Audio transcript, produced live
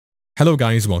Hello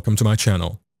guys, welcome to my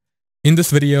channel. In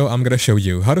this video, I'm gonna show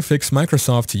you how to fix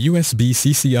Microsoft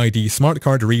USBCClD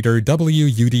Smartcard Reader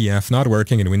WUDF not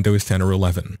working in Windows 10 or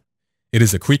 11. It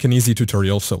is a quick and easy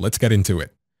tutorial, so let's get into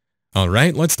it.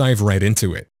 Alright, let's dive right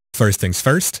into it. First things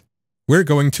first, we're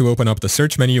going to open up the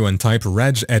search menu and type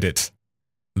regedit.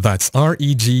 That's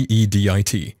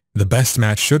regedit. The best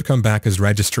match should come back as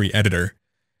registry editor.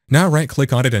 Now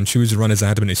right-click on it and choose Run as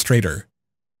Administrator.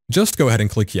 Just go ahead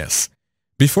and click Yes.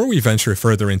 Before we venture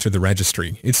further into the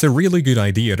registry, it's a really good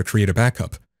idea to create a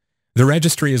backup. The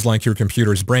registry is like your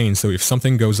computer's brain, so if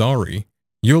something goes awry,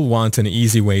 you'll want an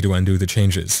easy way to undo the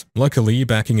changes. Luckily,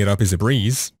 backing it up is a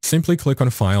breeze. Simply click on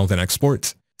File, then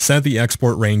Export. Set the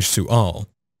export range to All,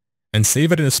 and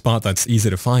save it in a spot that's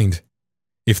easy to find.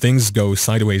 If things go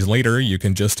sideways later, you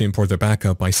can just import the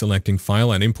backup by selecting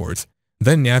File and Import,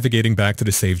 then navigating back to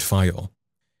the saved file.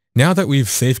 Now that we've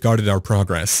safeguarded our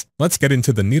progress, let's get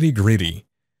into the nitty-gritty.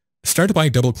 Start by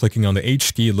double-clicking on the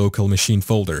HKey local machine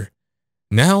folder.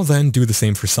 Now then, do the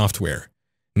same for software.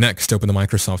 Next, open the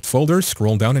Microsoft folder,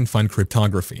 scroll down and find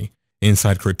Cryptography.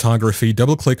 Inside Cryptography,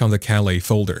 double-click on the CALAIS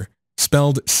folder,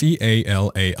 spelled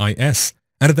C-A-L-A-I-S,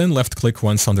 and then left-click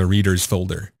once on the Readers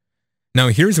folder. Now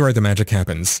here's where the magic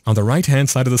happens. On the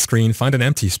right-hand side of the screen, find an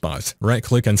empty spot,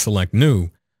 right-click and select New,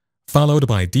 followed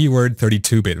by DWORD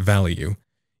 32-bit value.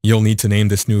 You'll need to name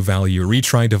this new value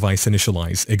Retry Device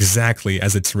Initialize exactly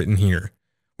as it's written here,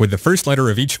 with the first letter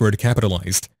of each word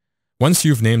capitalized. Once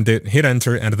you've named it, hit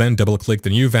enter and then double-click the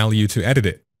new value to edit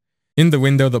it. In the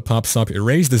window that pops up,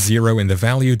 erase the 0 in the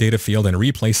value data field and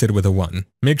replace it with a 1.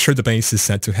 Make sure the base is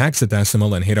set to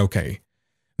hexadecimal and hit OK.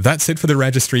 That's it for the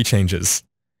registry changes.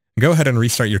 Go ahead and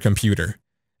restart your computer.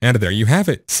 And there you have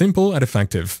it, simple and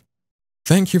effective.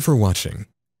 Thank you for watching.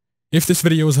 If this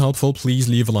video was helpful, please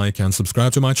leave a like and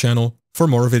subscribe to my channel for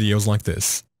more videos like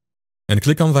this. And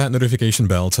click on that notification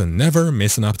bell to never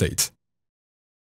miss an update.